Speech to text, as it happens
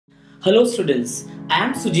Hello students, I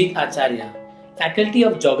am Sujit Acharya, Faculty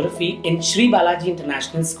of Geography in Sri Balaji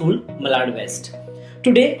International School, Malad West.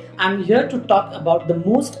 Today I am here to talk about the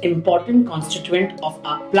most important constituent of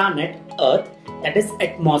our planet Earth, that is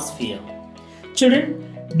atmosphere.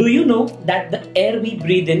 Children, do you know that the air we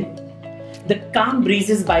breathe in, the calm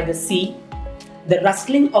breezes by the sea, the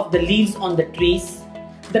rustling of the leaves on the trees,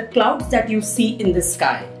 the clouds that you see in the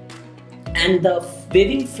sky, and the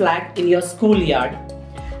waving flag in your schoolyard,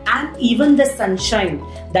 and even the sunshine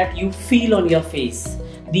that you feel on your face,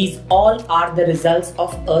 these all are the results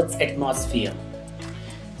of Earth's atmosphere.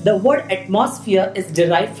 The word atmosphere is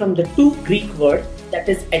derived from the two Greek words, that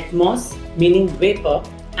is atmos meaning vapor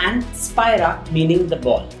and spira meaning the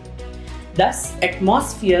ball. Thus,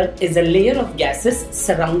 atmosphere is a layer of gases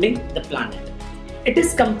surrounding the planet. It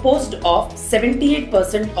is composed of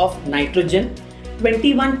 78% of nitrogen,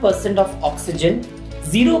 21% of oxygen,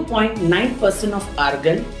 0.9% of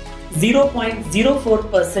argon,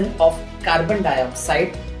 0.04% of carbon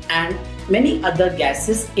dioxide and many other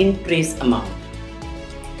gases in trace amount.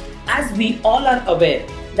 As we all are aware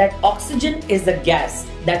that oxygen is a gas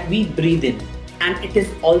that we breathe in, and it is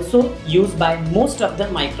also used by most of the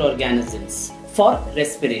microorganisms for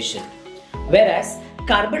respiration. Whereas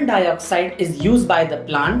carbon dioxide is used by the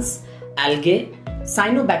plants, algae,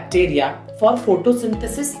 cyanobacteria for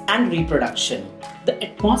photosynthesis and reproduction. The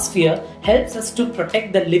atmosphere helps us to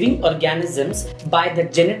protect the living organisms by the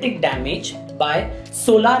genetic damage by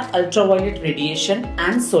solar ultraviolet radiation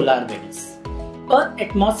and solar winds. Earth's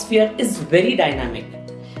atmosphere is very dynamic.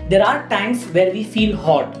 There are times where we feel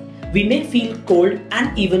hot, we may feel cold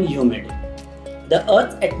and even humid. The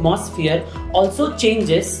Earth's atmosphere also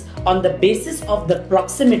changes on the basis of the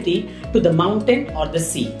proximity to the mountain or the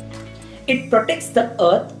sea. It protects the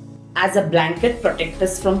Earth as a blanket protects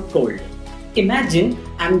us from cold. Imagine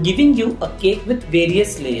I am giving you a cake with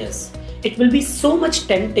various layers. It will be so much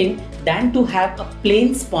tempting than to have a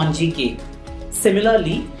plain spongy cake.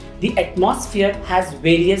 Similarly, the atmosphere has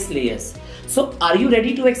various layers. So are you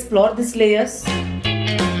ready to explore these layers?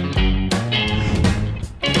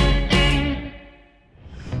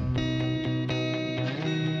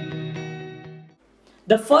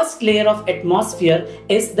 The first layer of atmosphere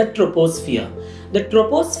is the troposphere. The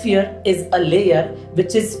troposphere is a layer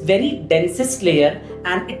which is very densest layer,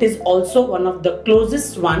 and it is also one of the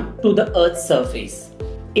closest one to the Earth's surface.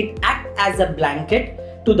 It acts as a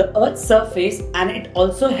blanket to the Earth's surface, and it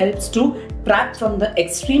also helps to trap from the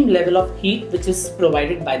extreme level of heat which is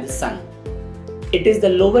provided by the sun. It is the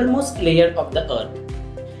lowermost layer of the Earth.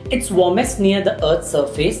 It's warmest near the Earth's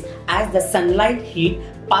surface as the sunlight heat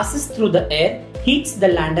passes through the air, heats the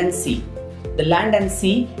land and sea. The land and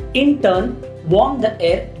sea in turn warm the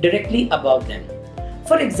air directly above them.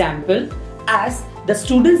 For example, as the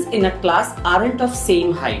students in a class aren't of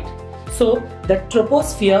same height, so the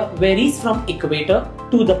troposphere varies from equator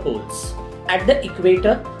to the poles. At the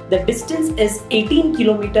equator, the distance is 18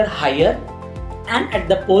 km higher, and at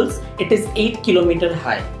the poles it is 8 km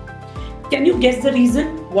high. Can you guess the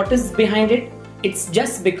reason? What is behind it? It's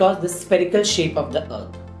just because the spherical shape of the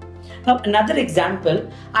Earth. Now another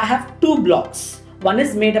example, I have two blocks. One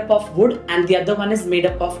is made up of wood and the other one is made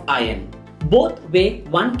up of iron. Both weigh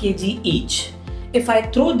 1 kg each. If I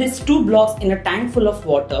throw these two blocks in a tank full of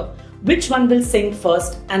water, which one will sink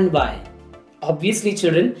first and why? Obviously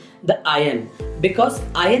children, the iron, because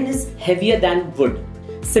iron is heavier than wood.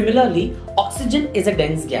 Similarly, oxygen is a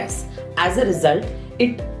dense gas. As a result,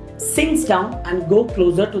 it sinks down and go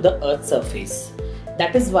closer to the Earth's surface.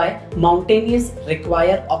 That is why mountains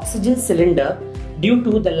require oxygen cylinder due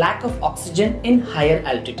to the lack of oxygen in higher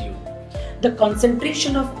altitude. The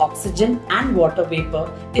concentration of oxygen and water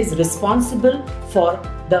vapor is responsible for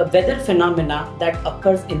the weather phenomena that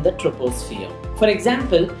occurs in the troposphere. For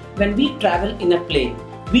example, when we travel in a plane,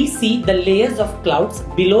 we see the layers of clouds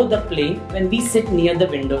below the plane when we sit near the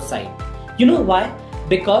window side. You know why?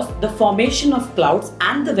 Because the formation of clouds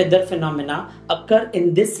and the weather phenomena occur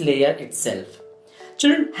in this layer itself.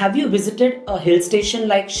 Children, have you visited a hill station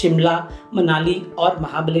like Shimla, Manali or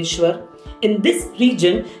Mahabaleshwar? In this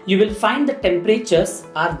region, you will find the temperatures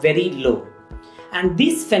are very low. And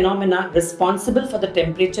these phenomena responsible for the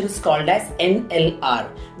temperature is called as NLR,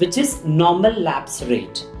 which is normal lapse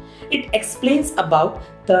rate. It explains about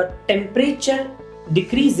the temperature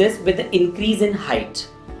decreases with the increase in height.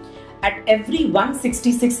 At every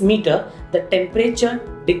 166 meter, the temperature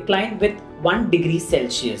declined with 1 degree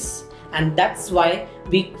Celsius. And that's why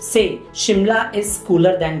we say Shimla is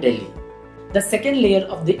cooler than Delhi. The second layer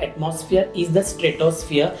of the atmosphere is the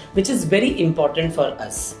stratosphere, which is very important for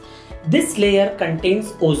us. This layer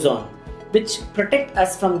contains ozone. which protect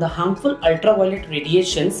us from the harmful ultraviolet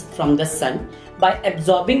radiations from the sun by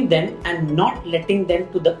absorbing them and not letting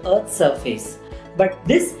them to the Earth's surface. But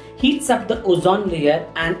this heats up the ozone layer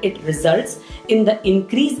and it results in the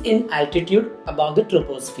increase in altitude above the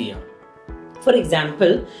troposphere. For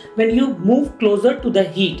example, when you move closer to the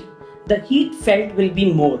heat felt will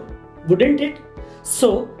be more, wouldn't it?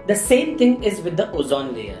 So the same thing is with the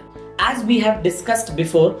ozone layer. As we have discussed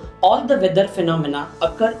before, all the weather phenomena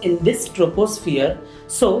occur in this troposphere,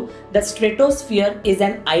 so the stratosphere is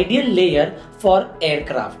an ideal layer for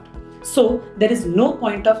aircraft. So there is no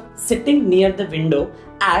point of sitting near the window,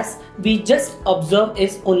 as we just observe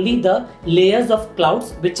is only the layers of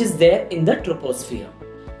clouds which is there in the troposphere.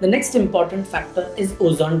 The next important factor is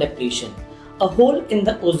ozone depletion. A hole in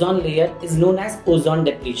the ozone layer is known as ozone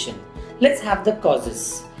depletion. Let's have the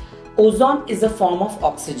causes. Ozone is a form of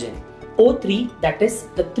oxygen. O3, that is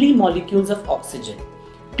the 3 molecules of oxygen.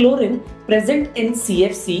 Chlorine present in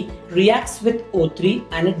CFC reacts with O3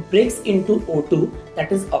 and it breaks into O2,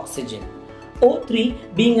 that is oxygen.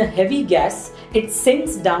 O3 being a heavy gas, it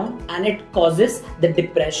sinks down and it causes the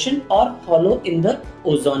depression or hollow in the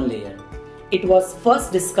ozone layer. It was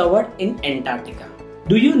first discovered in Antarctica.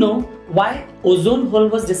 Do you know why ozone hole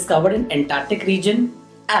was discovered in Antarctic region?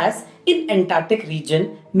 As in Antarctic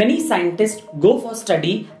region, many scientists go for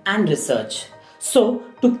study and research. So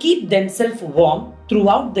to keep themselves warm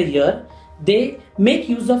throughout the year, they make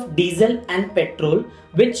use of diesel and petrol,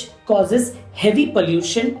 which causes heavy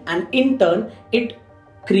pollution and in turn it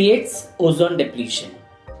creates ozone depletion.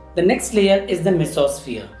 The next layer is the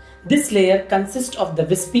mesosphere. This layer consists of the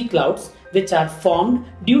wispy clouds which are formed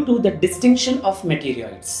due to the distinction of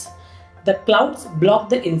meteoroids. The clouds block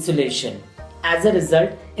the insulation. As a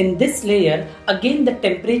result, in this layer, again the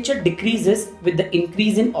temperature decreases with the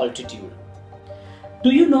increase in altitude.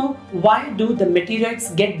 Do you know why do the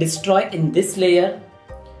meteoroids get destroyed in this layer?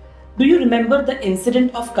 Do you remember the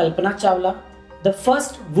incident of Kalpana Chawla, the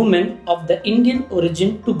first woman of the Indian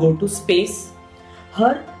origin to go to space?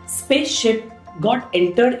 Her spaceship got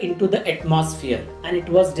entered into the atmosphere and it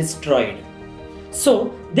was destroyed.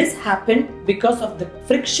 So this happened because of the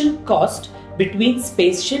friction caused between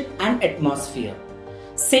spaceship and atmosphere.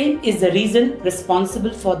 Same is the reason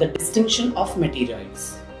responsible for the distinction of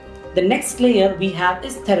meteoroids. The next layer we have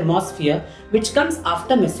is thermosphere, which comes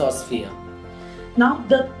after mesosphere. Now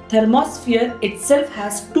the thermosphere itself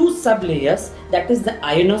has 2 sublayers, that is the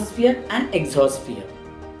ionosphere and exosphere.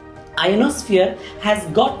 Ionosphere has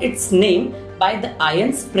got its name by the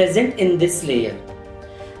ions present in this layer.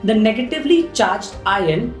 The negatively charged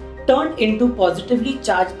ion turned into positively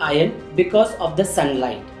charged ion because of the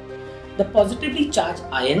sunlight. The positively charged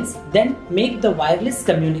ions then make the wireless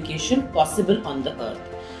communication possible on the earth.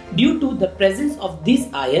 Due to the presence of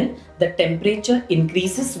these ions, the temperature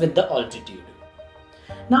increases with the altitude.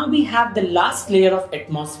 Now we have the last layer of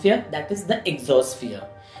atmosphere, that is the exosphere.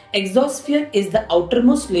 Exosphere is the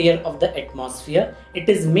outermost layer of the atmosphere. It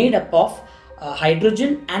is made up of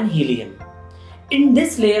hydrogen and helium. In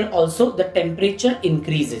this layer also the temperature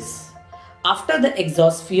increases. After the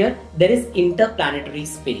exosphere, there is interplanetary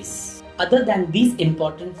space. Other than these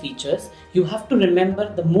important features, you have to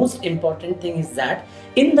remember the most important thing is that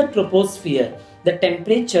in the troposphere, the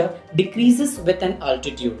temperature decreases with an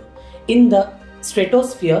altitude. In the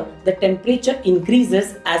stratosphere, the temperature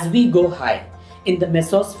increases as we go high. In the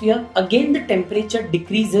mesosphere, again the temperature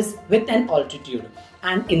decreases with an altitude.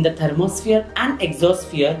 And in the thermosphere and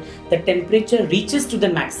exosphere, the temperature reaches to the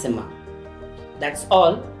maxima. That's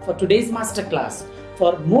all for today's masterclass.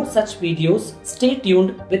 For more such videos, stay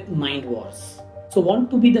tuned with Mind Wars. So want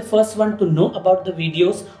to be the first one to know about the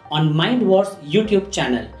videos on Mind Wars YouTube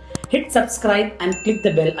channel? Hit subscribe and click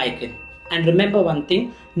the bell icon. And remember one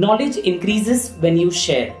thing, knowledge increases when you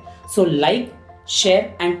share. So like,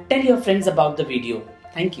 share and tell your friends about the video.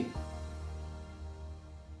 Thank you.